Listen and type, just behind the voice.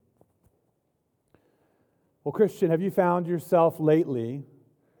Well, Christian, have you found yourself lately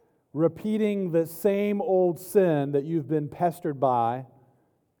repeating the same old sin that you've been pestered by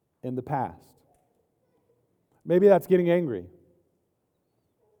in the past? Maybe that's getting angry.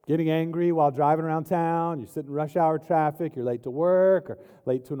 Getting angry while driving around town, you sit in rush hour traffic, you're late to work or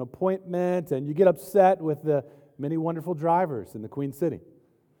late to an appointment, and you get upset with the many wonderful drivers in the Queen City.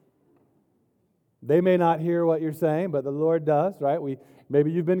 They may not hear what you're saying, but the Lord does, right?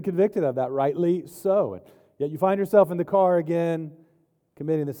 Maybe you've been convicted of that, rightly so. And yet you find yourself in the car again,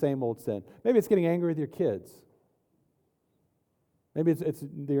 committing the same old sin. Maybe it's getting angry with your kids. Maybe it's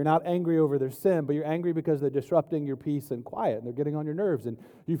you're not angry over their sin, but you're angry because they're disrupting your peace and quiet, and they're getting on your nerves. And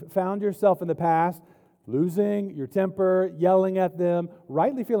you've found yourself in the past losing your temper, yelling at them,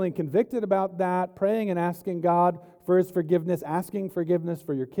 rightly feeling convicted about that, praying and asking God for His forgiveness, asking forgiveness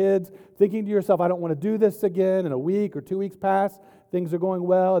for your kids, thinking to yourself, I don't want to do this again, and a week or 2 weeks pass, things are going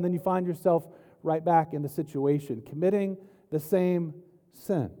well, and then you find yourself right back in the situation, committing the same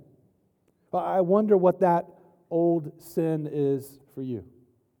sin. Well, I wonder what that old sin is for you.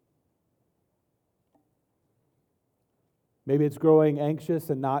 Maybe it's growing anxious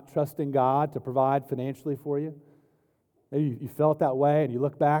and not trusting God to provide financially for you. Maybe you felt that way and you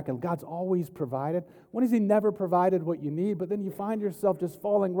look back and God's always provided. When has He never provided what you need? But then you find yourself just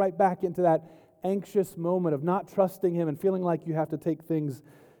falling right back into that anxious moment of not trusting Him and feeling like you have to take things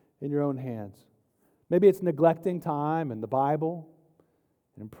in your own hands. Maybe it's neglecting time and the Bible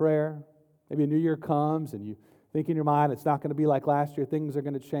and prayer. Maybe a new year comes and you think in your mind it's not going to be like last year. Things are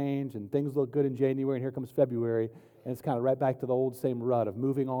going to change and things look good in January, and here comes February, and it's kind of right back to the old same rut of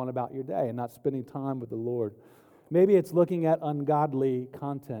moving on about your day and not spending time with the Lord. Maybe it's looking at ungodly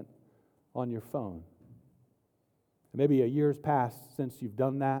content on your phone. Maybe a year's passed since you've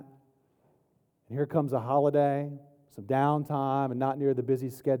done that, and here comes a holiday, some downtime, and not near the busy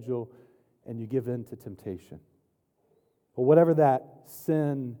schedule, and you give in to temptation. But whatever that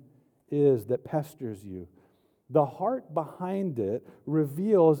sin is that pesters you, the heart behind it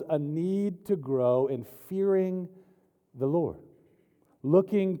reveals a need to grow in fearing the Lord,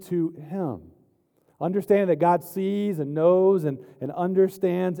 looking to Him, understanding that God sees and knows and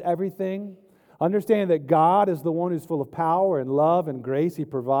understands everything, understanding that God is the one who's full of power and love and grace. He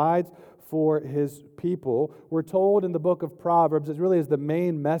provides for His people. We're told in the book of Proverbs, it really is the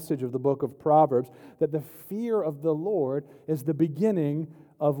main message of the book of Proverbs, that the fear of the Lord is the beginning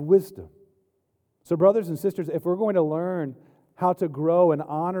of wisdom. So brothers and sisters, if we're going to learn how to grow in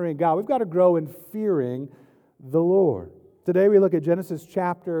honoring God, we've got to grow in fearing the Lord. Today we look at Genesis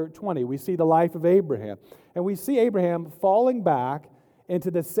chapter 20. We see the life of Abraham. And we see Abraham falling back into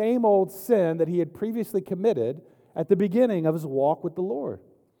the same old sin that he had previously committed at the beginning of his walk with the Lord.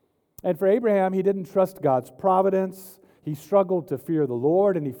 And for Abraham, he didn't trust God's providence. He struggled to fear the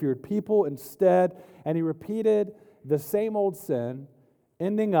Lord, and he feared people instead. And he repeated the same old sin,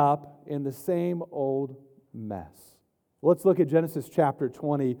 ending up in the same old mess. Let's look at Genesis chapter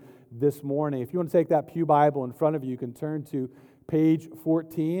 20 this morning. If you want to take that Pew Bible in front of you, you can turn to page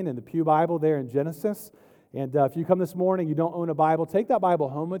 14 in the Pew Bible there in Genesis. And if you come this morning, you don't own a Bible, take that Bible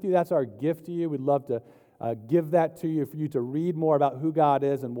home with you. That's our gift to you. We'd love to give that to you for you to read more about who God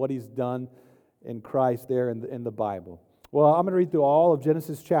is and what He's done in Christ there in the Bible. Well, I'm going to read through all of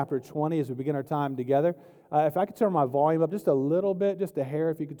Genesis chapter 20 as we begin our time together. If I could turn my volume up just a little bit, just a hair,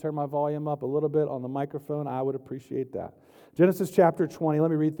 if you could turn my volume up a little bit on the microphone, I would appreciate that. Genesis chapter 20,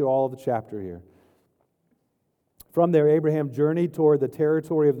 let me read through all of the chapter here. From there, Abraham journeyed toward the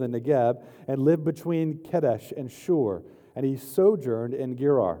territory of the Negeb and lived between Kadesh and Shur, and he sojourned in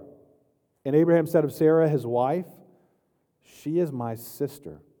Gerar. And Abraham said of Sarah, his wife, "She is my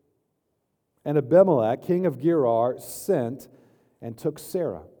sister." And Abimelech, king of Gerar, sent and took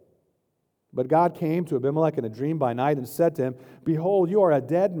Sarah. But God came to Abimelech in a dream by night and said to him, "Behold, you are a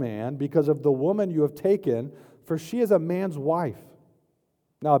dead man because of the woman you have taken, for she is a man's wife."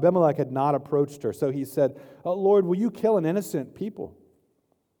 Now Abimelech had not approached her, so he said, "Oh, Lord, will you kill an innocent people?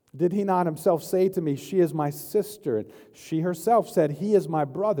 Did he not himself say to me, 'She is my sister'? And she herself said, 'He is my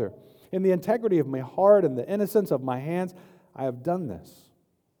brother.' In the integrity of my heart and the innocence of my hands, I have done this."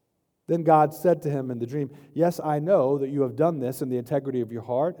 Then God said to him in the dream, "Yes, I know that you have done this in the integrity of your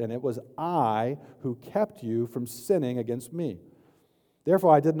heart, and it was I who kept you from sinning against me.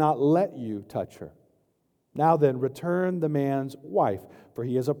 Therefore I did not let you touch her. Now then, return the man's wife, for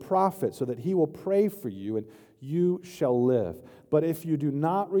he is a prophet, so that he will pray for you, and you shall live. But if you do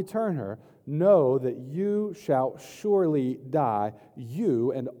not return her, know that you shall surely die,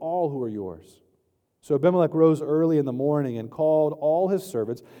 you and all who are yours." So Abimelech rose early in the morning and called all his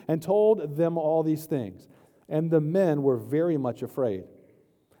servants and told them all these things. And the men were very much afraid.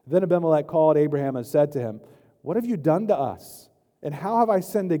 Then Abimelech called Abraham and said to him, "What have you done to us? And how have I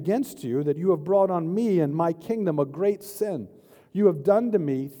sinned against you that you have brought on me and my kingdom a great sin? You have done to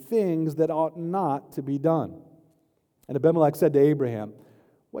me things that ought not to be done." And Abimelech said to Abraham,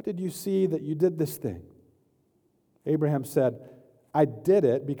 "What did you see that you did this thing?" Abraham said, "I did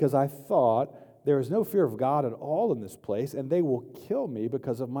it because I thought, there is no fear of God at all in this place, and they will kill me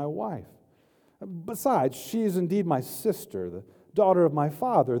because of my wife. Besides, she is indeed my sister, the daughter of my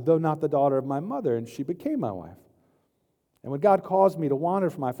father, though not the daughter of my mother, and she became my wife. And when God caused me to wander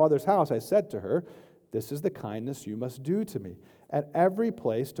from my father's house, I said to her, 'This is the kindness you must do to me. At every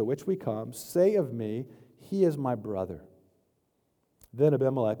place to which we come, say of me, he is my brother.' Then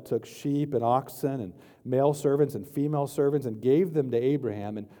Abimelech took sheep and oxen and male servants and female servants and gave them to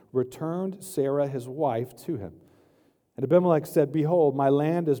Abraham and returned Sarah his wife to him. And Abimelech said, 'Behold, my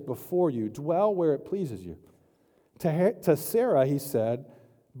land is before you. Dwell where it pleases you.' To Sarah he said,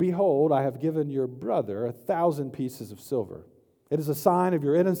 'Behold, I have given your brother 1,000 pieces of silver. It is a sign of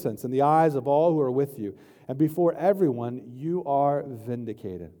your innocence in the eyes of all who are with you, and before everyone you are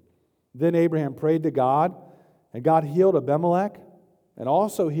vindicated.' Then Abraham prayed to God, and God healed Abimelech, and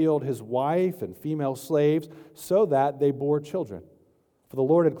also healed his wife and female slaves, so that they bore children. For the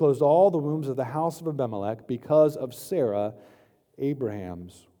Lord had closed all the wombs of the house of Abimelech because of Sarah,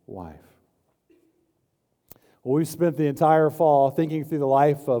 Abraham's wife." Well, we've spent the entire fall thinking through the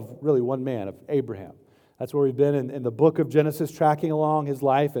life of really one man, of Abraham. That's where we've been in the book of Genesis, tracking along his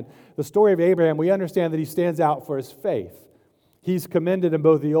life. And the story of Abraham, we understand that he stands out for his faith. He's commended in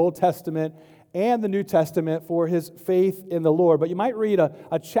both the Old Testament and the New Testament for his faith in the Lord. But you might read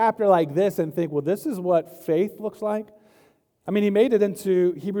a chapter like this and think, well, this is what faith looks like? I mean, he made it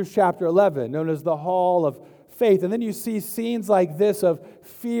into Hebrews chapter 11, known as the Hall of Faith. And then you see scenes like this of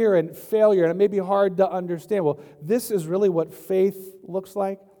fear and failure, and it may be hard to understand. Well, this is really what faith looks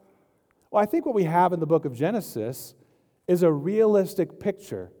like? Well, I think what we have in the book of Genesis is a realistic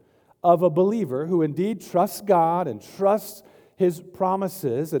picture of a believer who indeed trusts God and trusts His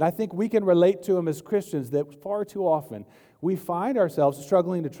promises, and I think we can relate to him as Christians that far too often we find ourselves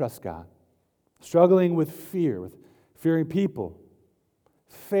struggling to trust God, struggling with fear, with fearing people,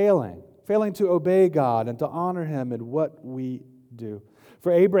 failing to obey God and to honor Him in what we do.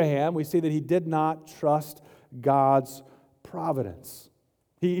 For Abraham, we see that he did not trust God's providence.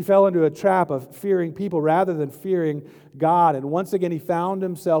 He fell into a trap of fearing people rather than fearing God, and once again he found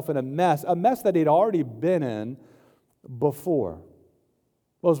himself in a mess that he'd already been in before.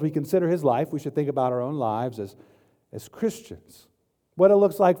 Well, as we consider his life, we should think about our own lives as Christians. What it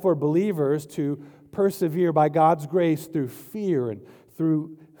looks like for believers to persevere by God's grace through fear and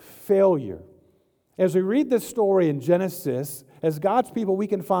through failure. As we read this story in Genesis, as God's people, we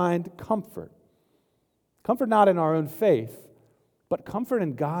can find comfort. Comfort not in our own faith, but comfort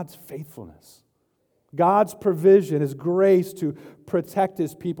in God's faithfulness. God's provision, His grace to protect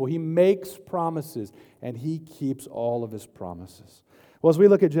His people. He makes promises, and He keeps all of His promises. Well, as we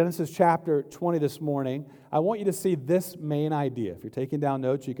look at Genesis chapter 20 this morning, I want you to see this main idea. If you're taking down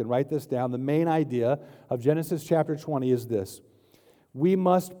notes, you can write this down. The main idea of Genesis chapter 20 is this: we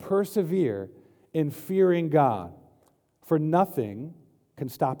must persevere in fearing God, for nothing can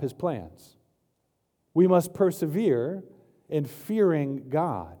stop His plans. We must persevere in fearing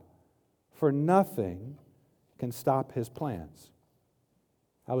God, for nothing can stop His plans.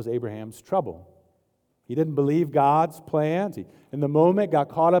 That was Abraham's trouble. He didn't believe God's plans. He, in the moment, got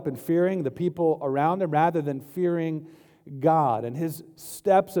caught up in fearing the people around him rather than fearing God. And his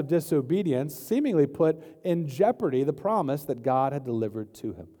steps of disobedience seemingly put in jeopardy the promise that God had delivered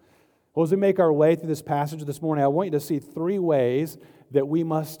to him. Well, as we make our way through this passage this morning, I want you to see 3 ways that we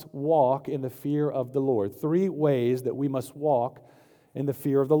must walk in the fear of the Lord. 3 ways that we must walk in the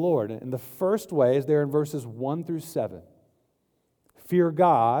fear of the Lord. And the first way is there in verses 1 through 7. Fear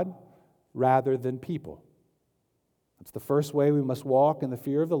God rather than people. That's the first way we must walk in the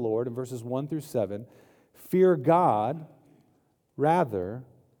fear of the Lord in verses 1 through 7. Fear God rather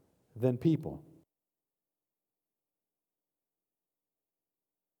than people.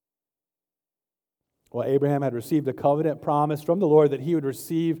 Well, Abraham had received a covenant promise from the Lord that he would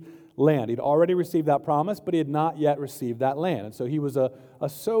receive land. He'd already received that promise, but he had not yet received that land. And so he was a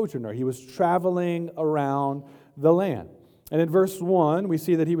sojourner. He was traveling around the land. And in verse 1, we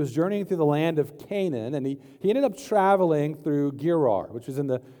see that he was journeying through the land of Canaan, and he ended up traveling through Gerar, which is in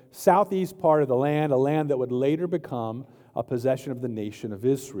the southeast part of the land, a land that would later become a possession of the nation of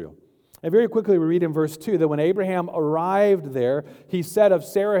Israel. And very quickly we read in verse 2 that when Abraham arrived there, he said of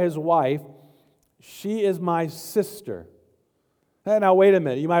Sarah his wife, "She is my sister." Now wait a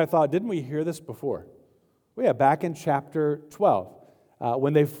minute, you might have thought, didn't we hear this before? Well, yeah, back in chapter 12.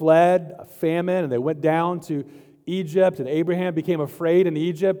 When they fled a famine and they went down to Egypt, and Abraham became afraid in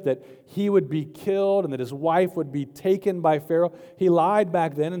Egypt that he would be killed and that his wife would be taken by Pharaoh, he lied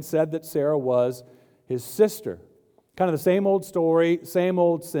back then and said that Sarah was his sister. Kind of the same old story, same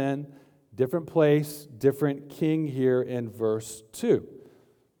old sin, different place, different king here in verse 2.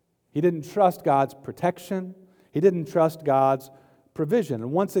 He didn't trust God's protection. He didn't trust God's provision.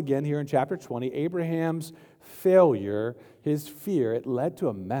 And once again, here in chapter 20, Abraham's failure, his fear, it led to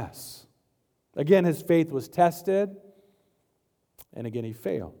a mess. Again, his faith was tested, and again, he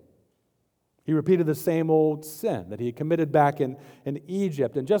failed. He repeated the same old sin that he had committed back in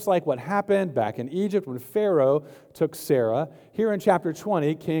Egypt. And just like what happened back in Egypt when Pharaoh took Sarah, here in chapter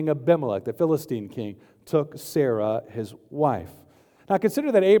 20, King Abimelech, the Philistine king, took Sarah, his wife. Now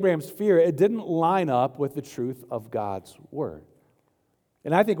consider that Abraham's fear, it didn't line up with the truth of God's word.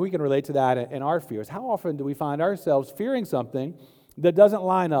 And I think we can relate to that in our fears. How often do we find ourselves fearing something that doesn't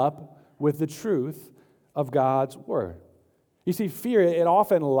line up with the truth of God's word? You see, fear, it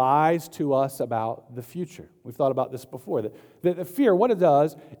often lies to us about the future. We've thought about this before. That the fear, what it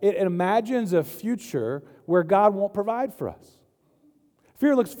does, it imagines a future where God won't provide for us.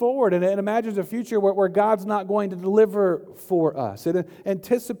 Fear looks forward and it imagines a future where God's not going to deliver for us. It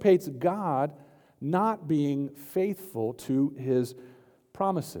anticipates God not being faithful to his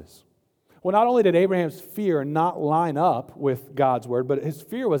promises. Well, not only did Abraham's fear not line up with God's word, but his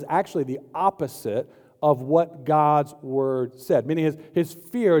fear was actually the opposite of what God's word said, meaning his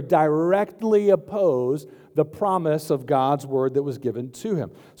fear directly opposed the promise of God's word that was given to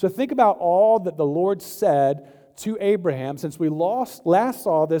him. So think about all that the Lord said to Abraham since we last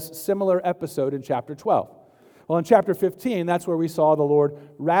saw this similar episode in chapter 12. Well, in chapter 15, that's where we saw the Lord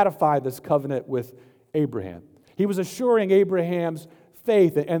ratify this covenant with Abraham. He was assuring Abraham's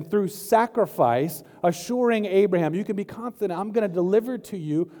faith, and through sacrifice, assuring Abraham, you can be confident, I'm going to deliver to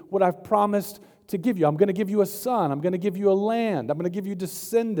you what I've promised to give you. I'm going to give you a son. I'm going to give you a land. I'm going to give you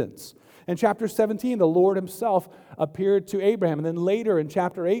descendants. In chapter 17, the Lord himself appeared to Abraham. And then later in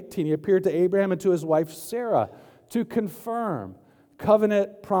chapter 18, he appeared to Abraham and to his wife Sarah to confirm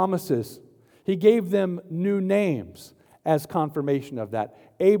covenant promises. He gave them new names as confirmation of that.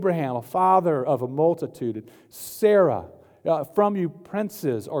 Abraham, a father of a multitude. Sarah, from you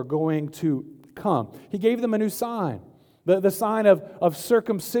princes are going to come. He gave them a new sign, the sign of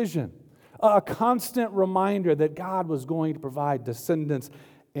circumcision, a constant reminder that God was going to provide descendants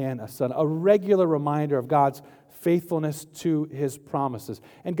and a son, a regular reminder of God's faithfulness to his promises.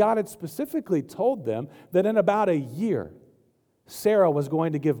 And God had specifically told them that in about a year, Sarah was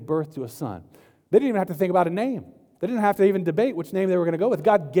going to give birth to a son. They didn't even have to think about a name. They didn't have to even debate which name they were going to go with.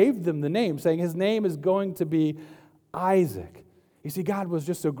 God gave them the name, saying his name is going to be Isaac. You see, God was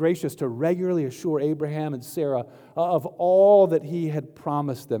just so gracious to regularly assure Abraham and Sarah of all that he had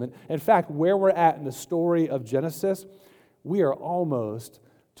promised them. And in fact, where we're at in the story of Genesis, we are almost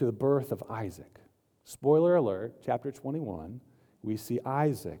to the birth of Isaac. Spoiler alert, chapter 21, we see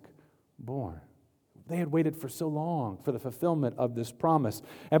Isaac born. They had waited for so long for the fulfillment of this promise.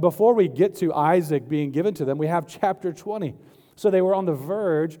 And before we get to Isaac being given to them, we have chapter 20. So they were on the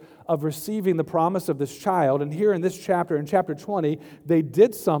verge of receiving the promise of this child. And here in this chapter, in chapter 20, they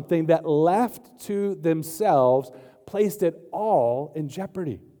did something that left to themselves, placed it all in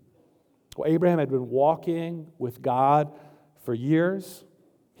jeopardy. Well, Abraham had been walking with God for years.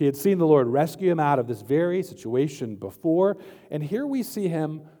 He had seen the Lord rescue him out of this very situation before. And here we see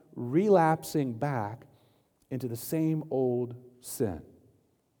him relapsing back into the same old sin.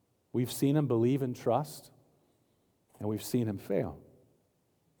 We've seen him believe and trust, and we've seen him fail.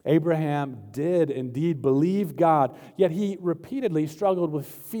 Abraham did indeed believe God, yet he repeatedly struggled with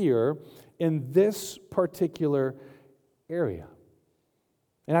fear in this particular area.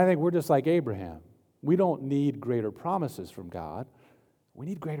 And I think we're just like Abraham. We don't need greater promises from God. We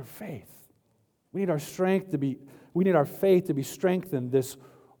need greater faith. We need our faith to be strengthened this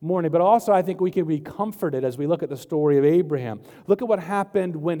morning. But also I think we can be comforted as we look at the story of Abraham. Look at what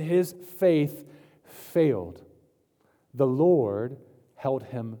happened when his faith failed. The Lord held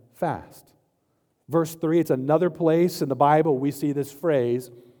him fast. Verse 3, it's another place in the Bible we see this phrase,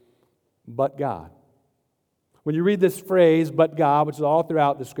 but God. When you read this phrase, but God, which is all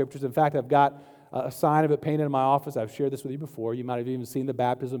throughout the Scriptures, in fact, I've got a sign of it painted in my office. I've shared this with you before. You might have even seen the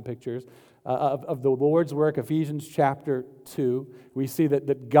baptism pictures of the Lord's work, Ephesians chapter 2. We see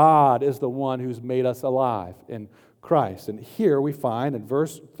that God is the one who's made us alive in Christ. And here we find in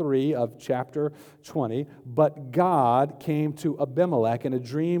verse 3 of chapter 20, but God came to Abimelech in a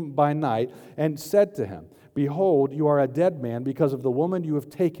dream by night and said to him, behold, you are a dead man because of the woman you have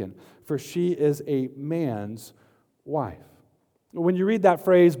taken, for she is a man's wife. When you read that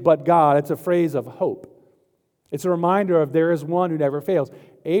phrase, but God, it's a phrase of hope. It's a reminder of there is one who never fails.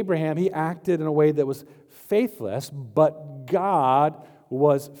 Abraham, he acted in a way that was faithless, but God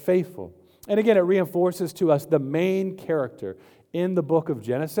was faithful. And again, it reinforces to us the main character in the book of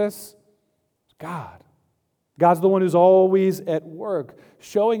Genesis, God. God's the one who's always at work,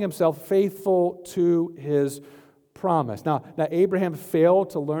 showing himself faithful to his promise. Now Abraham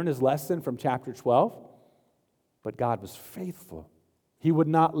failed to learn his lesson from chapter 12, but God was faithful. He would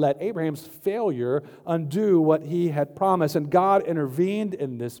not let Abraham's failure undo what he had promised. And God intervened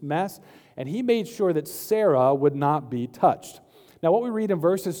in this mess, and he made sure that Sarah would not be touched. Now, what we read in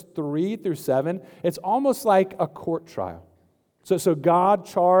verses 3 through 7, it's almost like a court trial. So God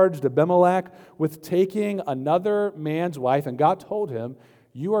charged Abimelech with taking another man's wife, and God told him,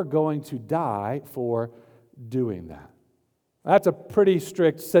 "You are going to die for doing that." That's a pretty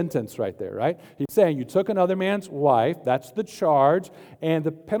strict sentence right there, right? He's saying you took another man's wife, that's the charge, and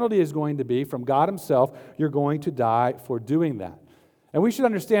the penalty is going to be from God himself, you're going to die for doing that. And we should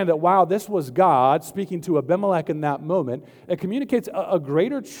understand that while this was God speaking to Abimelech in that moment, it communicates a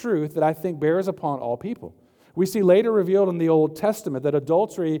greater truth that I think bears upon all people. We see later revealed in the Old Testament that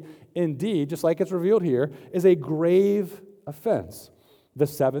adultery, indeed, just like it's revealed here, is a grave offense. The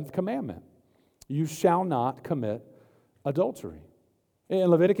seventh commandment, you shall not commit adultery. In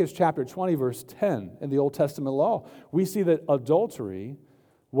Leviticus chapter 20, verse 10, in the Old Testament law, we see that adultery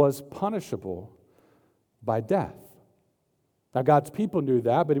was punishable by death. Now, God's people knew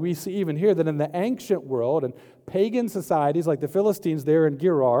that, but we see even here that in the ancient world and pagan societies like the Philistines there in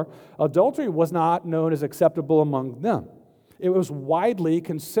Gerar, adultery was not known as acceptable among them. It was widely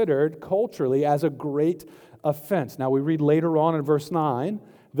considered culturally as a great offense. Now, we read later on in verse 9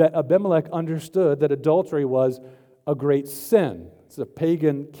 that Abimelech understood that adultery was a great sin. It's a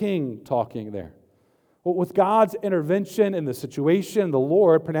pagan king talking there. Well, with God's intervention in the situation, the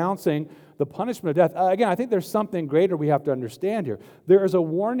Lord pronouncing the punishment of death, again, I think there's something greater we have to understand here. There is a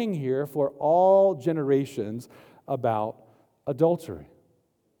warning here for all generations about adultery.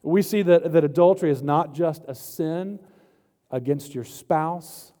 We see that adultery is not just a sin against your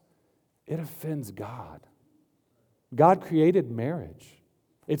spouse, it offends God. God created marriage.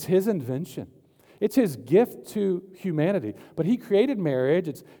 It's his invention. It's his gift to humanity. But he created marriage.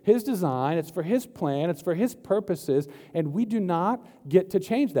 It's his design. It's for his plan. It's for his purposes. And we do not get to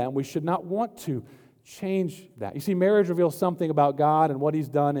change that. And we should not want to change that. You see, marriage reveals something about God and what he's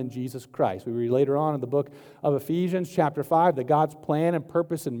done in Jesus Christ. We read later on in the book of Ephesians chapter 5 that God's plan and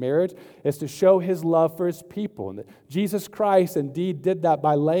purpose in marriage is to show his love for his people. And that Jesus Christ indeed did that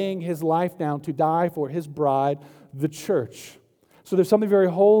by laying his life down to die for his bride, the church. So there's something very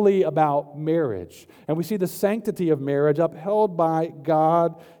holy about marriage. And we see the sanctity of marriage upheld by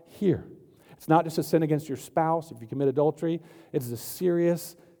God here. It's not just a sin against your spouse if you commit adultery. It is a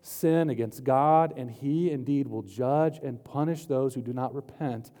serious sin against God, and he indeed will judge and punish those who do not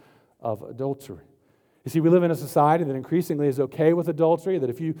repent of adultery. You see, we live in a society that increasingly is okay with adultery, that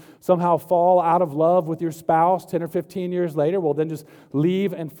if you somehow fall out of love with your spouse 10 or 15 years later, well, then just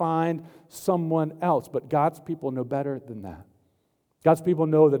leave and find someone else. But God's people know better than that. God's people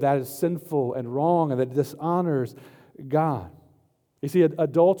know that that is sinful and wrong and that it dishonors God. You see,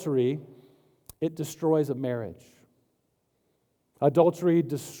 adultery, it destroys a marriage. Adultery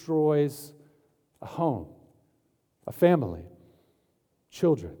destroys a home, a family,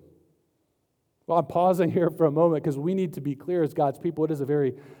 children. Well, I'm pausing here for a moment because we need to be clear as God's people. It is a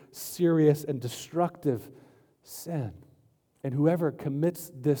very serious and destructive sin. And whoever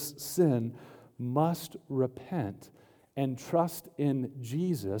commits this sin must repent and trust in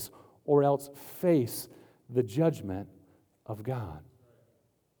Jesus, or else face the judgment of God.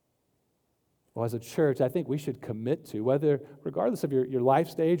 Well, as a church, I think we should commit to, regardless of your life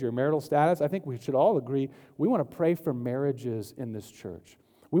stage, your marital status, I think we should all agree, we want to pray for marriages in this church.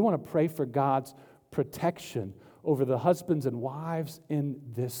 We want to pray for God's protection over the husbands and wives in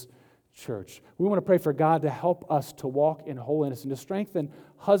this church. We want to pray for God to help us to walk in holiness and to strengthen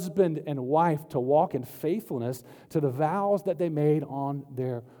husband and wife to walk in faithfulness to the vows that they made on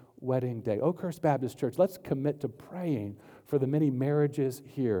their wedding day. Oakhurst Baptist Church, let's commit to praying for the many marriages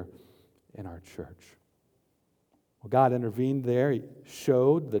here in our church. Well, God intervened there. He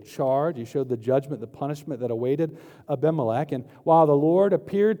showed the charge. He showed the judgment, the punishment that awaited Abimelech. And while the Lord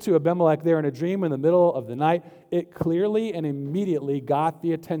appeared to Abimelech there in a dream in the middle of the night, it clearly and immediately got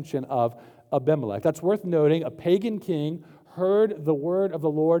the attention of Abimelech. That's worth noting. A pagan king heard the word of the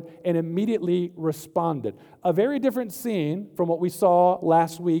Lord and immediately responded. A very different scene from what we saw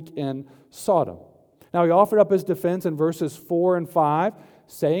last week in Sodom. Now, he offered up his defense in verses 4 and 5,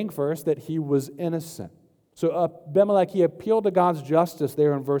 saying first that he was innocent. So Abimelech, he appealed to God's justice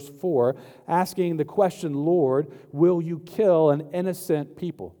there in verse 4, asking the question, Lord, will you kill an innocent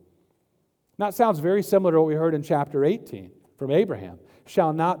people? Now, it sounds very similar to what we heard in chapter 18 from Abraham.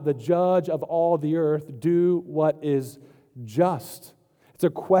 Shall not the judge of all the earth do what is just? It's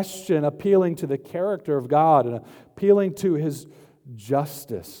a question appealing to the character of God and appealing to his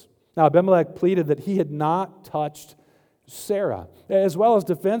justice. Now, Abimelech pleaded that he had not touched Sarah, as well as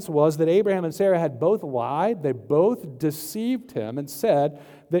defense was that Abraham and Sarah had both lied. They both deceived him and said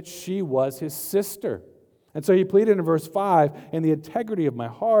that she was his sister. And so he pleaded in verse 5, in the integrity of my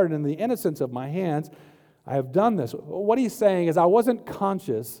heart and in the innocence of my hands, I have done this. What he's saying is, I wasn't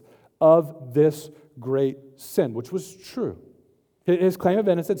conscious of this great sin, which was true. His claim of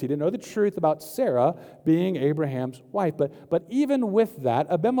innocence, he didn't know the truth about Sarah being Abraham's wife. But even with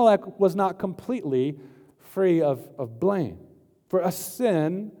that, Abimelech was not completely free of blame. For a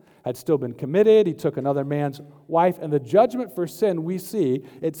sin had still been committed. He took another man's wife, and the judgment for sin, we see,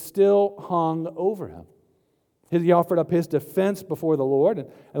 it still hung over him. He offered up his defense before the Lord, and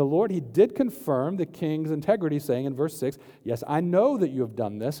the Lord, he did confirm the king's integrity, saying in verse 6, yes, I know that you have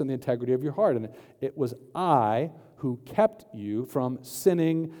done this in the integrity of your heart, and it was I who kept you from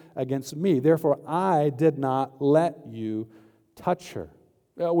sinning against me. Therefore, I did not let you touch her.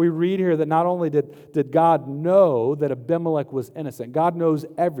 We read here that not only did God know that Abimelech was innocent, God knows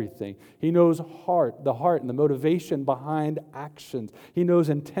everything. He knows the heart and the motivation behind actions. He knows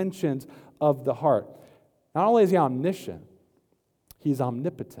intentions of the heart. Not only is he omniscient, he's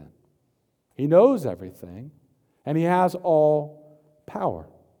omnipotent. He knows everything, and he has all power.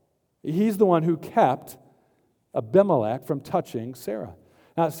 He's the one who kept Abimelech from touching Sarah.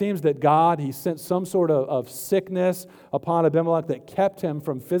 Now, it seems that God, he sent some sort of sickness upon Abimelech that kept him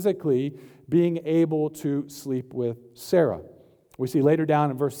from physically being able to sleep with Sarah. We see later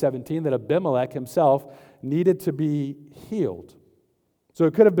down in verse 17 that Abimelech himself needed to be healed. So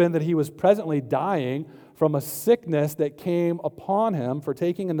it could have been that he was presently dying from a sickness that came upon him for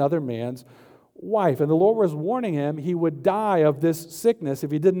taking another man's wife. And the Lord was warning him he would die of this sickness if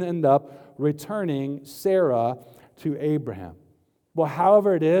he didn't end up returning Sarah to Abraham. Well,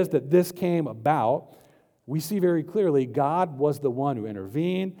 however it is that this came about, we see very clearly God was the one who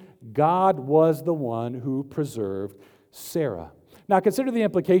intervened. God was the one who preserved Sarah. Now, consider the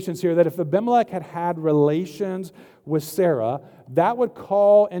implications here that if Abimelech had had relations with Sarah, that would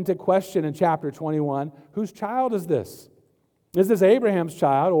call into question in chapter 21, whose child is this? Is this Abraham's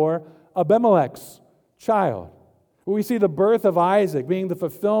child or Abimelech's child? We see the birth of Isaac being the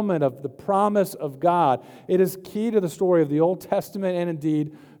fulfillment of the promise of God. It is key to the story of the Old Testament and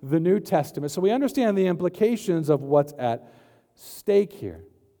indeed the New Testament. So we understand the implications of what's at stake here.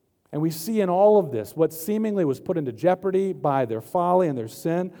 And we see in all of this what seemingly was put into jeopardy by their folly and their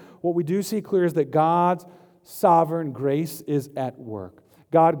sin. What we do see clear is that God's sovereign grace is at work.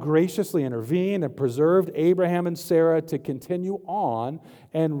 God graciously intervened and preserved Abraham and Sarah to continue on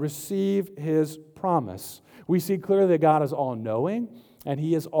and receive his promise. We see clearly that God is all-knowing and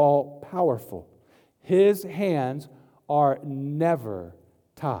he is all-powerful. His hands are never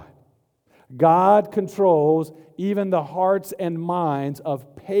tied. God controls even the hearts and minds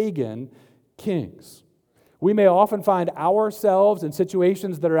of pagan kings. We may often find ourselves in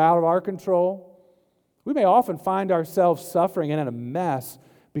situations that are out of our control. We may often find ourselves suffering and in a mess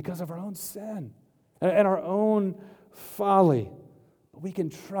because of our own sin and our own folly. But we can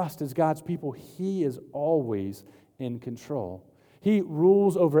trust as God's people, he is always in control. He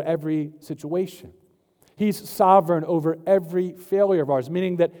rules over every situation. He's sovereign over every failure of ours,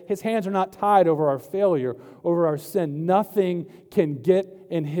 meaning that his hands are not tied over our failure, over our sin. Nothing can get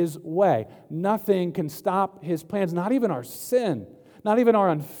in his way. Nothing can stop his plans, not even our sin, not even our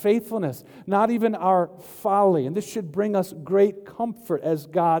unfaithfulness, not even our folly. And this should bring us great comfort as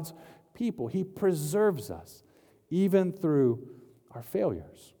God's people. He preserves us even through our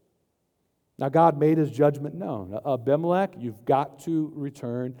failures. Now, God made his judgment known. Abimelech, you've got to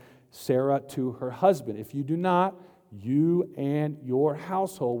return Sarah to her husband. If you do not, you and your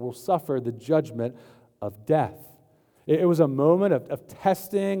household will suffer the judgment of death. It was a moment of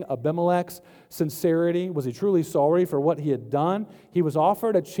testing Abimelech's sincerity. Was he truly sorry for what he had done? He was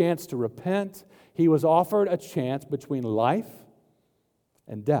offered a chance to repent. He was offered a chance between life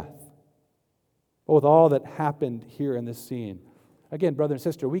and death. But with all that happened here in this scene, again, brother and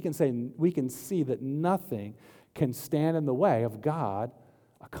sister, we can see that nothing can stand in the way of God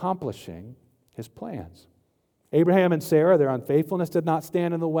accomplishing his plans. Abraham and Sarah, their unfaithfulness did not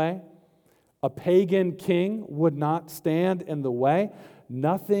stand in the way. A pagan king would not stand in the way.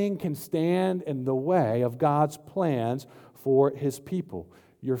 Nothing can stand in the way of God's plans for his people.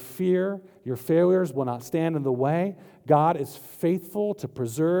 Your fear, your failures will not stand in the way. God is faithful to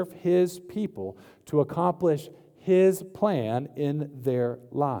preserve His people, to accomplish His plan in their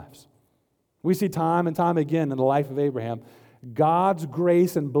lives. We see time and time again in the life of Abraham, God's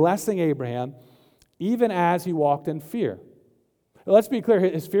grace in blessing Abraham, even as he walked in fear. Let's be clear,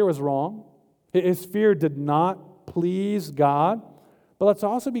 his fear was wrong. His fear did not please God. But let's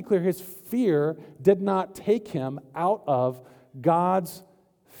also be clear, his fear did not take him out of God's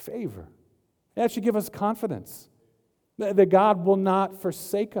favor. That should give us confidence that God will not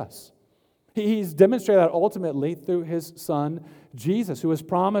forsake us. He's demonstrated that ultimately through His Son, Jesus, who was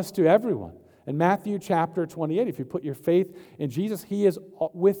promised to everyone. In Matthew chapter 28, if you put your faith in Jesus, He is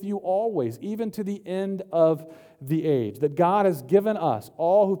with you always, even to the end of the age. That God has given us,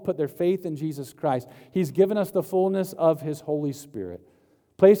 all who put their faith in Jesus Christ, He's given us the fullness of His Holy Spirit,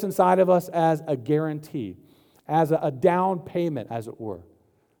 placed inside of us as a guarantee, as a down payment, as it were.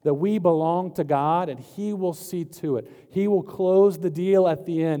 That we belong to God and He will see to it. He will close the deal at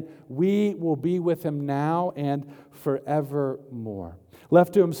the end. We will be with Him now and forevermore.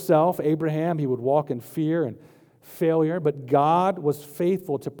 Left to himself, Abraham, he would walk in fear and failure, but God was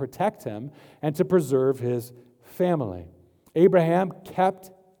faithful to protect him and to preserve his family. Abraham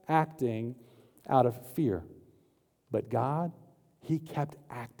kept acting out of fear, but God, He kept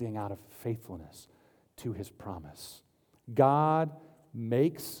acting out of faithfulness to His promise. God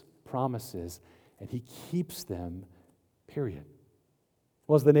makes promises and He keeps them, period.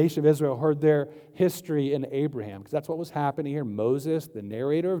 Well, as the nation of Israel heard their history in Abraham, because that's what was happening here, Moses, the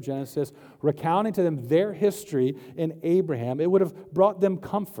narrator of Genesis, recounting to them their history in Abraham, it would have brought them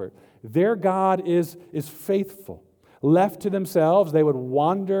comfort. Their God is faithful. Left to themselves, they would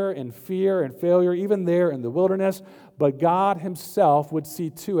wander in fear and failure, even there in the wilderness, but God Himself would see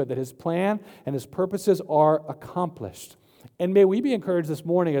to it that His plan and His purposes are accomplished. And may we be encouraged this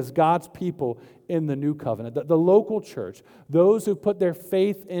morning as God's people in the new covenant, the local church, those who put their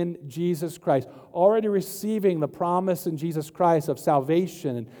faith in Jesus Christ, already receiving the promise in Jesus Christ of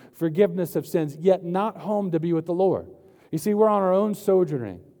salvation and forgiveness of sins, yet not home to be with the Lord. You see, we're on our own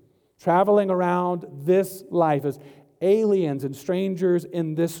sojourning, traveling around this life as aliens and strangers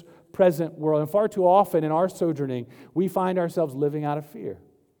in this present world. And far too often in our sojourning, we find ourselves living out of fear.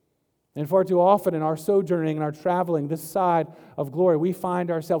 And far too often in our sojourning and our traveling this side of glory, we find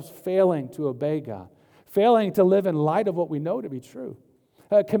ourselves failing to obey God, failing to live in light of what we know to be true,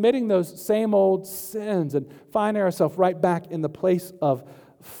 committing those same old sins and finding ourselves right back in the place of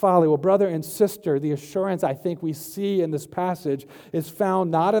folly. Well, brother and sister, the assurance I think we see in this passage is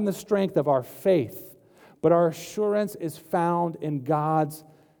found not in the strength of our faith, but our assurance is found in God's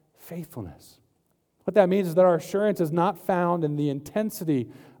faithfulness. What that means is that our assurance is not found in the intensity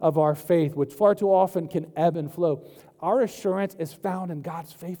of our faith, which far too often can ebb and flow. Our assurance is found in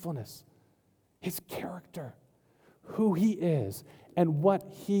God's faithfulness, His character, who He is, and what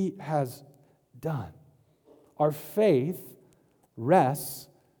He has done. Our faith rests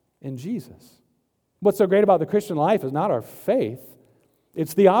in Jesus. What's so great about the Christian life is not our faith,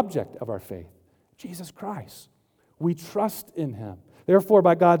 it's the object of our faith, Jesus Christ. We trust in Him. Therefore,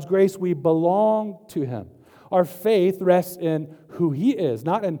 by God's grace, we belong to Him. Our faith rests in who He is,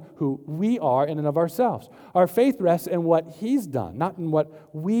 not in who we are in and of ourselves. Our faith rests in what He's done, not in what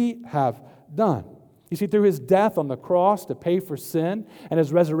we have done. You see, through His death on the cross to pay for sin and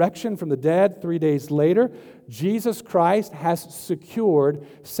His resurrection from the dead 3 days later, Jesus Christ has secured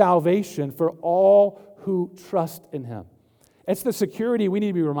salvation for all who trust in Him. It's the security we need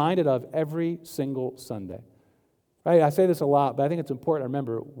to be reminded of every single Sunday. Right? I say this a lot, but I think it's important to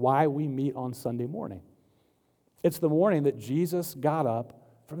remember why we meet on Sunday morning. It's the morning that Jesus got up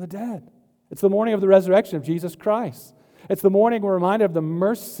from the dead. It's the morning of the resurrection of Jesus Christ. It's the morning we're reminded of the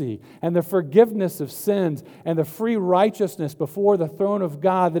mercy and the forgiveness of sins and the free righteousness before the throne of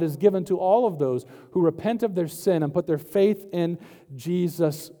God that is given to all of those who repent of their sin and put their faith in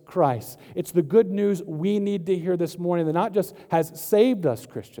Jesus Christ. It's the good news we need to hear this morning that not just has saved us,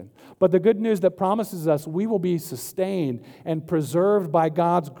 Christian, but the good news that promises us we will be sustained and preserved by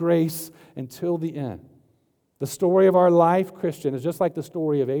God's grace until the end. The story of our life, Christian, is just like the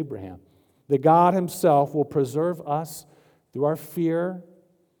story of Abraham. That God Himself will preserve us through our fear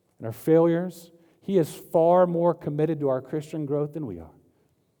and our failures. He is far more committed to our Christian growth than we are.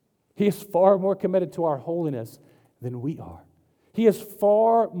 He is far more committed to our holiness than we are. He is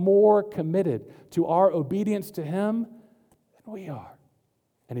far more committed to our obedience to Him than we are.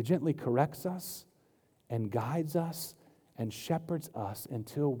 And He gently corrects us and guides us and shepherds us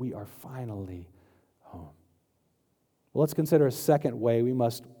until we are finally home. Well, let's consider a second way we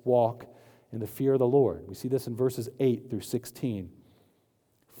must walk in the fear of the Lord. We see this in verses 8 through 16.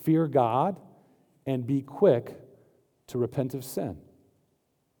 fear God and be quick to repent of sin.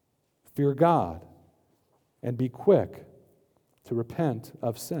 Fear God and be quick to repent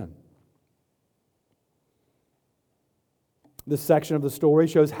of sin. This section of the story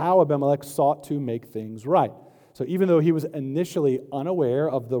shows how Abimelech sought to make things right. So even though he was initially unaware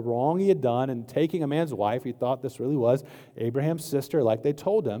of the wrong he had done in taking a man's wife, he thought this really was Abraham's sister, like they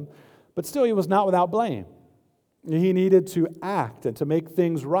told him, but still he was not without blame. He needed to act and to make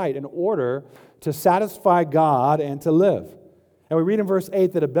things right in order to satisfy God and to live. And we read in verse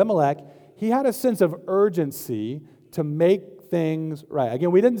 8 that Abimelech, he had a sense of urgency to make things right. Again,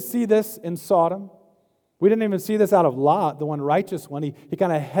 we didn't see this in Sodom. We didn't even see this out of Lot, the one righteous one. He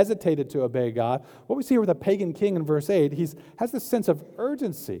kind of hesitated to obey God. What we see here with a pagan king in verse 8, he has this sense of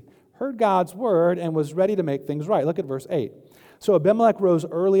urgency, heard God's word, and was ready to make things right. Look at verse 8. So Abimelech rose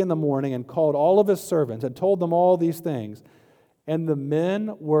early in the morning and called all of his servants and told them all these things. And the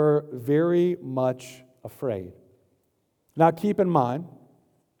men were very much afraid. Now keep in mind,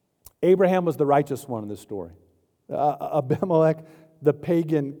 Abraham was the righteous one in this story. Abimelech, the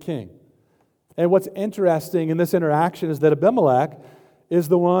pagan king. And what's interesting in this interaction is that Abimelech is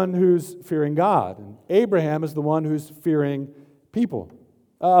the one who's fearing God, and Abraham is the one who's fearing people.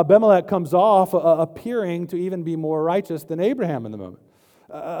 Abimelech comes off appearing to even be more righteous than Abraham in the moment.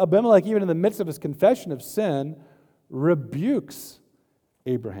 Abimelech, even in the midst of his confession of sin, rebukes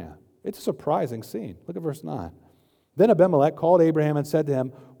Abraham. It's a surprising scene. Look at verse 9. Then Abimelech called Abraham and said to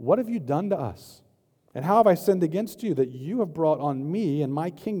him, "What have you done to us? And how have I sinned against you, that you have brought on me and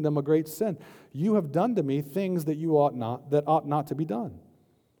my kingdom a great sin? You have done to me things that ought not to be done."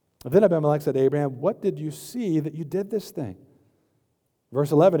 Then Abimelech said to Abraham, "What did you see that you did this thing?"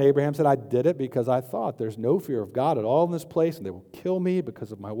 Verse 11, Abraham said, "I did it because I thought there's no fear of God at all in this place, and they will kill me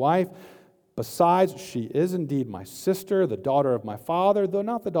because of my wife. Besides, she is indeed my sister, the daughter of my father, though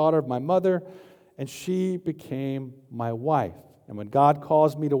not the daughter of my mother, and she became my wife. And when God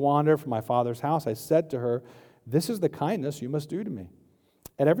caused me to wander from my father's house, I said to her, 'This is the kindness you must do to me.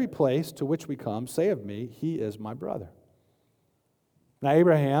 At every place to which we come, say of me, he is my brother.'" Now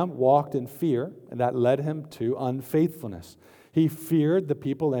Abraham walked in fear, and that led him to unfaithfulness. He feared the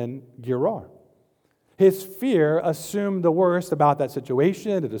people in Gerar. His fear assumed the worst about that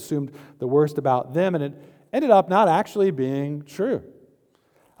situation. It assumed the worst about them, and it ended up not actually being true.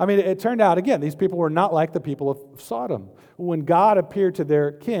 I mean, it turned out, again, these people were not like the people of Sodom. When God appeared to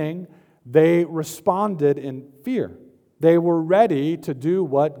their king, they responded in fear. They were ready to do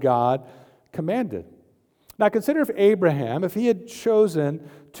what God commanded. Now consider if Abraham, if he had chosen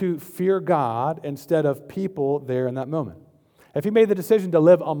to fear God instead of people there in that moment. If he made the decision to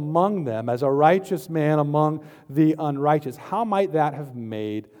live among them as a righteous man among the unrighteous, how might that have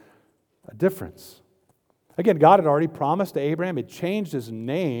made a difference? Again, God had already promised to Abraham, He changed his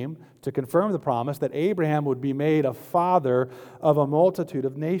name to confirm the promise that Abraham would be made a father of a multitude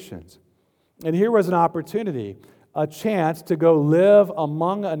of nations. And here was an opportunity, a chance to go live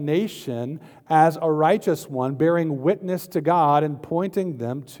among a nation as a righteous one, bearing witness to God and pointing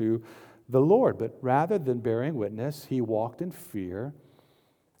them to the Lord. But rather than bearing witness, he walked in fear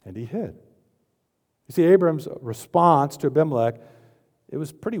and he hid. You see, Abram's response to Abimelech, it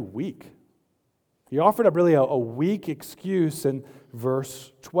was pretty weak. He offered up really a weak excuse in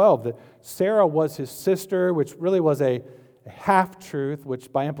verse 12 that Sarah was his sister, which really was a half-truth, which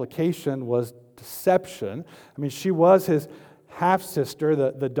by implication was deception. I mean, she was his half-sister,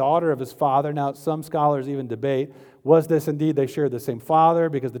 the daughter of his father. Now, some scholars even debate, was this indeed they shared the same father?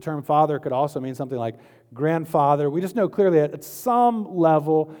 Because the term father could also mean something like grandfather. We just know clearly at some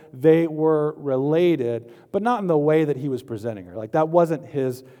level they were related, but not in the way that he was presenting her. Like that wasn't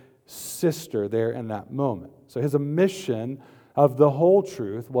his sister there in that moment. So his omission of the whole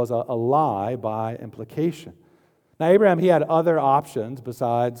truth was a lie by implication. Now, Abraham, he had other options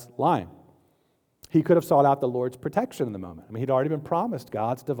besides lying. He could have sought out the Lord's protection in the moment. I mean, he'd already been promised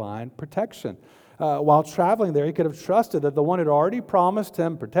God's divine protection. While traveling there, he could have trusted that the one who had already promised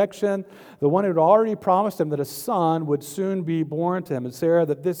him protection, the one who had already promised him that a son would soon be born to him and Sarah,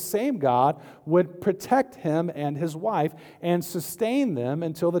 that this same God would protect him and his wife and sustain them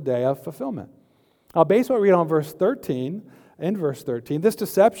until the day of fulfillment. Now, based on what we read on verse 13, this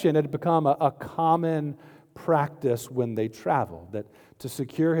deception had become a common practice when they traveled, that to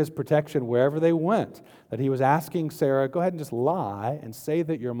secure his protection wherever they went, that he was asking Sarah, go ahead and just lie and say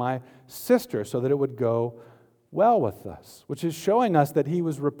that you're my sister so that it would go well with us, which is showing us that he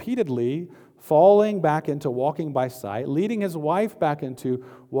was repeatedly falling back into walking by sight, leading his wife back into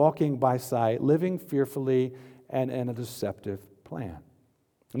walking by sight, living fearfully and in a deceptive plan.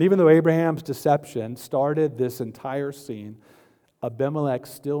 And even though Abraham's deception started this entire scene, Abimelech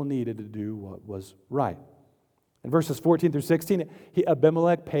still needed to do what was right. In verses 14 through 16,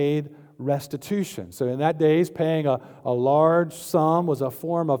 Abimelech paid restitution. So in that days, paying a large sum was a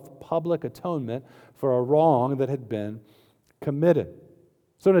form of public atonement for a wrong that had been committed.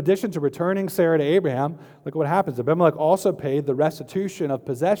 So in addition to returning Sarah to Abraham, look what happens. Abimelech also paid the restitution of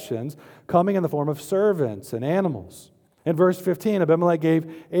possessions coming in the form of servants and animals. In verse 15, Abimelech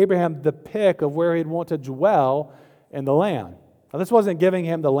gave Abraham the pick of where he'd want to dwell in the land. Now, this wasn't giving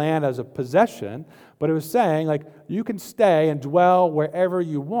him the land as a possession, but it was saying, like, you can stay and dwell wherever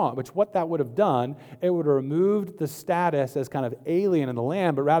you want, which what that would have done, it would have removed the status as kind of alien in the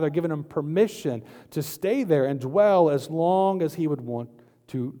land, but rather given him permission to stay there and dwell as long as he would want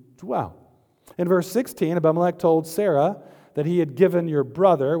to dwell. In verse 16, Abimelech told Sarah that he had given your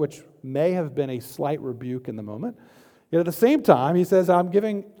brother, which may have been a slight rebuke in the moment. Yet at the same time, he says, I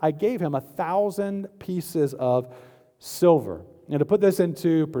gave him 1,000 pieces of silver. And to put this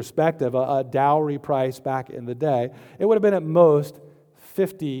into perspective, a dowry price back in the day, it would have been at most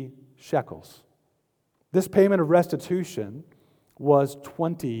 50 shekels. This payment of restitution was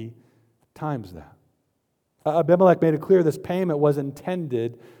 20 times that. Abimelech made it clear this payment was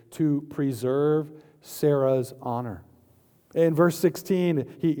intended to preserve Sarah's honor. In verse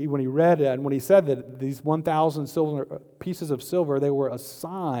 16, when he read it and when he said that these 1,000 pieces of silver, they were a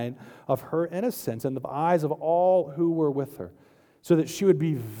sign of her innocence in the eyes of all who were with her, so that she would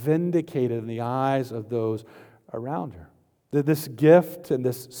be vindicated in the eyes of those around her. This gift and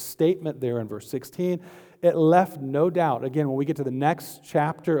this statement there in verse 16, it left no doubt. Again, when we get to the next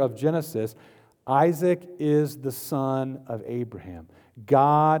chapter of Genesis, Isaac is the son of Abraham.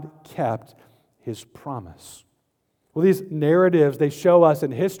 God kept his promise. Well, these narratives, they show us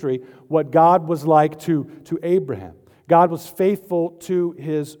in history what God was like to Abraham. God was faithful to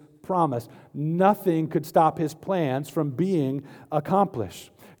his promise. Nothing could stop his plans from being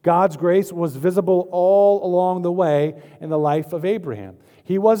accomplished. God's grace was visible all along the way in the life of Abraham.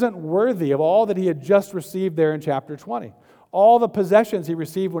 He wasn't worthy of all that he had just received there in chapter 20. All the possessions he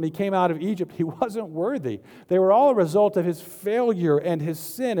received when he came out of Egypt, he wasn't worthy. They were all a result of his failure and his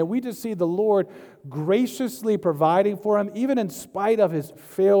sin. And we just see the Lord graciously providing for him, even in spite of his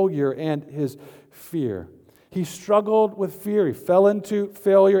failure and his fear. He struggled with fear. He fell into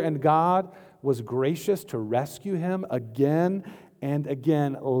failure, and God was gracious to rescue him again and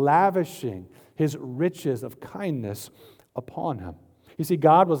again, lavishing his riches of kindness upon him. You see,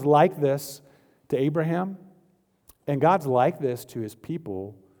 God was like this to Abraham, and God's like this to his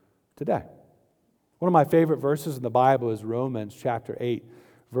people today. One of my favorite verses in the Bible is Romans chapter 8,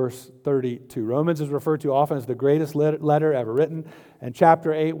 verse 32. Romans is referred to often as the greatest letter ever written, and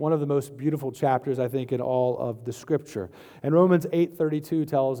chapter 8, one of the most beautiful chapters, I think, in all of the Scripture. And Romans 8:32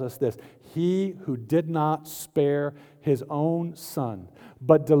 tells us this: He who did not spare his own son,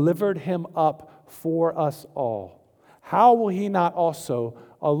 but delivered him up for us all, how will he not also,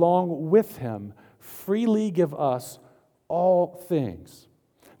 along with him, freely give us all things?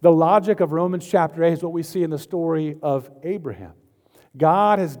 The logic of Romans chapter 8 is what we see in the story of Abraham.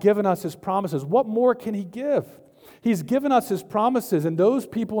 God has given us his promises. What more can he give? He's given us his promises, and those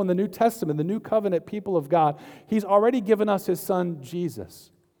people in the New Testament, the new covenant people of God, he's already given us his son,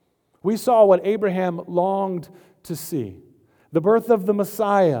 Jesus. We saw what Abraham longed to see: the birth of the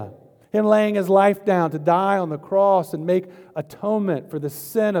Messiah, him laying his life down to die on the cross and make atonement for the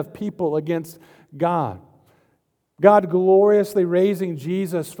sin of people against God. God gloriously raising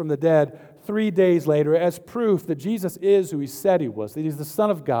Jesus from the dead 3 days later as proof that Jesus is who he said he was, that he's the Son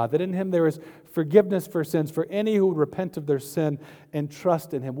of God, that in him there is forgiveness for sins for any who would repent of their sin and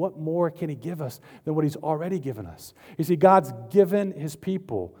trust in him. What more can he give us than what he's already given us? You see, God's given his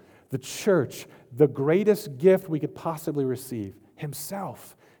people, the church, the greatest gift we could possibly receive: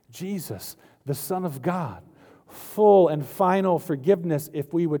 himself, Jesus, the Son of God. Full and final forgiveness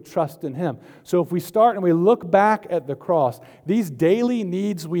if we would trust in him. So if we start and we look back at the cross, these daily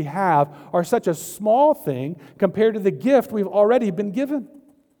needs we have are such a small thing compared to the gift we've already been given.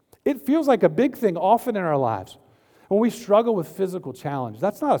 It feels like a big thing often in our lives. When we struggle with physical challenge,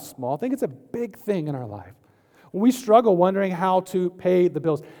 that's not a small thing, it's a big thing in our life. When we struggle wondering how to pay the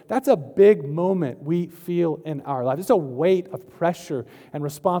bills, that's a big moment we feel in our life. It's a weight of pressure and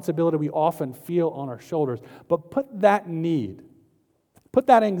responsibility we often feel on our shoulders. But put that need, put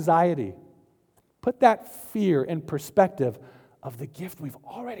that anxiety, put that fear in perspective of the gift we've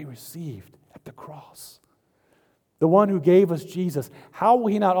already received at the cross. The one who gave us Jesus, how will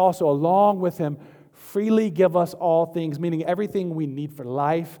he not also, along with him, freely give us all things, meaning everything we need for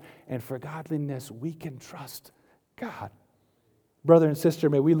life and for godliness? We can trust God. Brother and sister,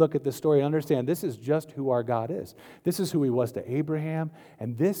 may we look at this story and understand this is just who our God is. This is who He was to Abraham,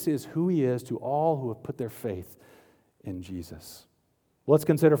 and this is who He is to all who have put their faith in Jesus. Let's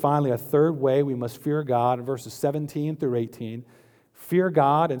consider finally a third way we must fear God in verses 17 through 18. Fear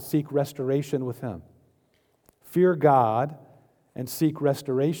God and seek restoration with Him. Fear God and seek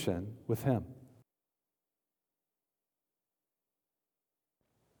restoration with Him.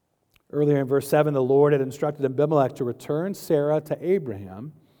 Earlier in verse 7, the Lord had instructed Abimelech to return Sarah to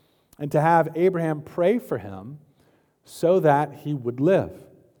Abraham and to have Abraham pray for him so that he would live.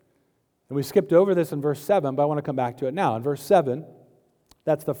 And we skipped over this in verse 7, but I want to come back to it now. In verse 7,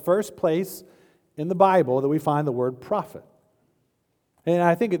 that's the first place in the Bible that we find the word prophet. And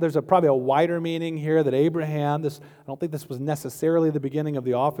I think there's probably a wider meaning here that Abraham, I don't think this was necessarily the beginning of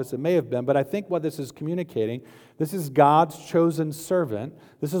the office. It may have been, but I think what this is communicating, this is God's chosen servant.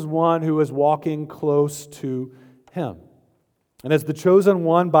 This is one who is walking close to Him. And as the chosen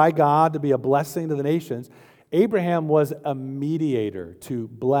one by God to be a blessing to the nations, Abraham was a mediator to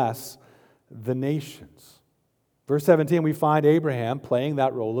bless the nations. Verse 17, we find Abraham playing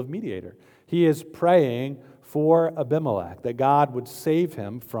that role of mediator. He is praying for Abimelech, that God would save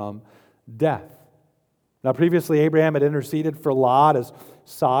him from death. Now, previously, Abraham had interceded for Lot as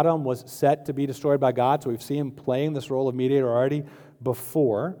Sodom was set to be destroyed by God, so we've seen him playing this role of mediator already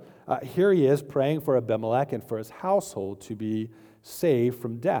before. Here he is praying for Abimelech and for his household to be saved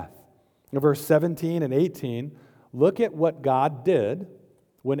from death. In verse 17 and 18, look at what God did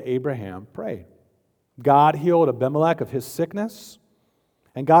when Abraham prayed. God healed Abimelech of his sickness,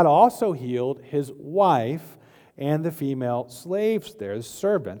 and God also healed his wife and the female slaves there, the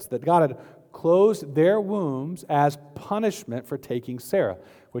servants, that God had closed their wombs as punishment for taking Sarah,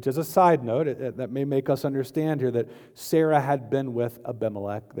 which is a side note that may make us understand here that Sarah had been with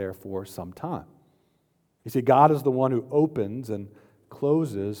Abimelech there for some time. You see, God is the one who opens and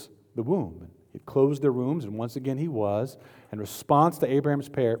closes the womb. He closed their wombs, and once again He was, in response to Abraham's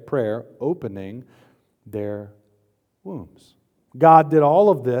prayer, opening their wombs. God did all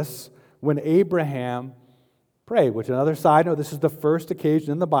of this when Abraham prayed, which another side note, this is the first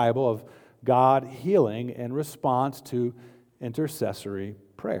occasion in the Bible of God healing in response to intercessory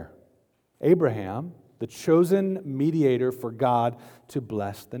prayer. Abraham, the chosen mediator for God to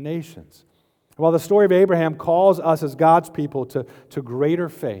bless the nations. While the story of Abraham calls us as God's people to greater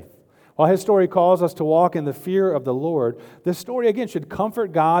faith, while his story calls us to walk in the fear of the Lord, this story again should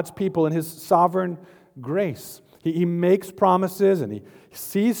comfort God's people in His sovereign grace. He makes promises and He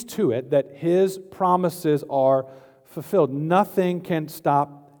sees to it that His promises are fulfilled. Nothing can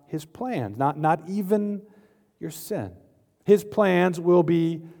stop His plans, not even your sin. His plans will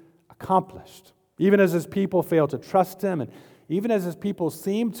be accomplished. Even as His people fail to trust Him, and even as His people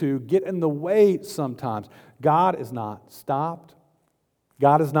seem to get in the way sometimes, God is not stopped.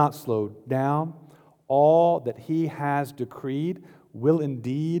 God is not slowed down. All that He has decreed will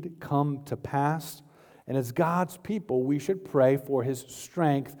indeed come to pass. And as God's people, we should pray for His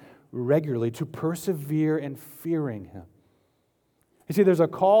strength regularly to persevere in fearing Him. You see, there's a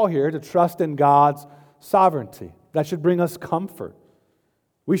call here to trust in God's sovereignty. That should bring us comfort.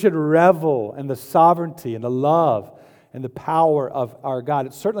 We should revel in the sovereignty and the love and the power of our God.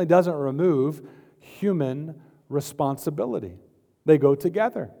 It certainly doesn't remove human responsibility. They go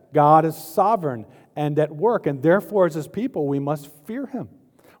together. God is sovereign and at work, and therefore, as His people, we must fear Him.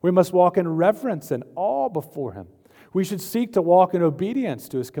 We must walk in reverence and awe before Him. We should seek to walk in obedience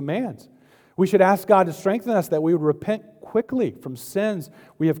to His commands. We should ask God to strengthen us that we would repent quickly from sins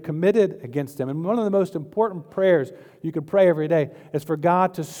we have committed against Him. And one of the most important prayers you can pray every day is for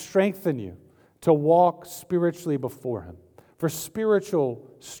God to strengthen you to walk spiritually before Him, for spiritual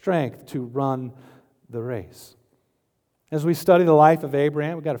strength to run the race. As we study the life of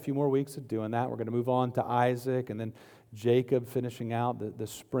Abraham, we've got a few more weeks of doing that. We're going to move on to Isaac and then Jacob, finishing out the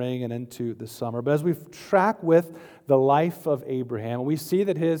spring and into the summer. But as we track with the life of Abraham, we see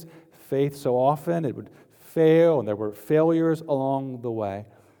that his faith so often it would fail, and there were failures along the way.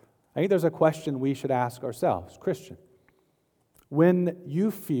 I think there's a question we should ask ourselves, Christian. When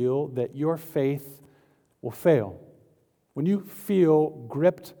you feel that your faith will fail, when you feel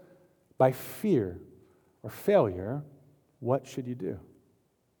gripped by fear or failure, what should you do?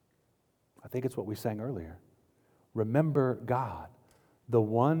 I think it's what we sang earlier. Remember God, the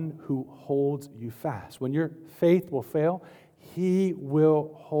one who holds you fast. When your faith will fail, He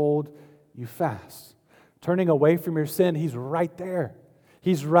will hold you fast. Turning away from your sin, He's right there.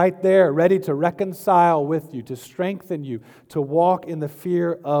 He's right there, ready to reconcile with you, to strengthen you, to walk in the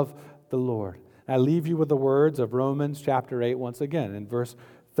fear of the Lord. I leave you with the words of Romans chapter 8 once again in verse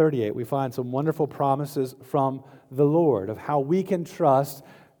 38, we find some wonderful promises from the Lord of how we can trust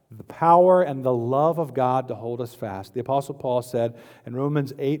the power and the love of God to hold us fast. The Apostle Paul said in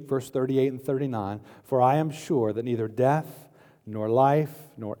Romans 8, verse 38 and 39, "For I am sure that neither death, nor life,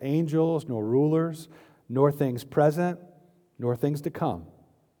 nor angels, nor rulers, nor things present, nor things to come,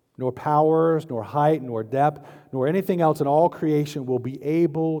 nor powers, nor height, nor depth, nor anything else in all creation will be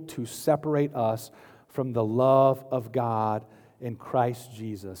able to separate us from the love of God in Christ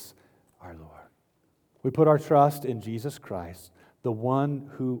Jesus our Lord." We put our trust in Jesus Christ, the one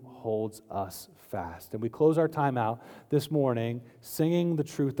who holds us fast. And we close our time out this morning singing the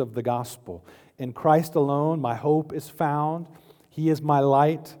truth of the gospel. In Christ alone, my hope is found. He is my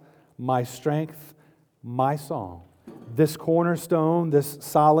light, my strength, my song. This cornerstone, this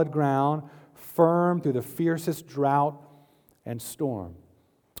solid ground, firm through the fiercest drought and storm.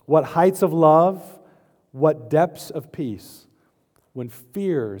 What heights of love, what depths of peace, when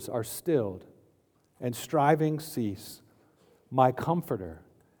fears are stilled and strivings cease. My comforter,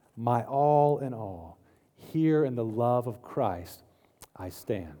 my all in all, here in the love of Christ I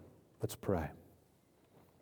stand. Let's pray.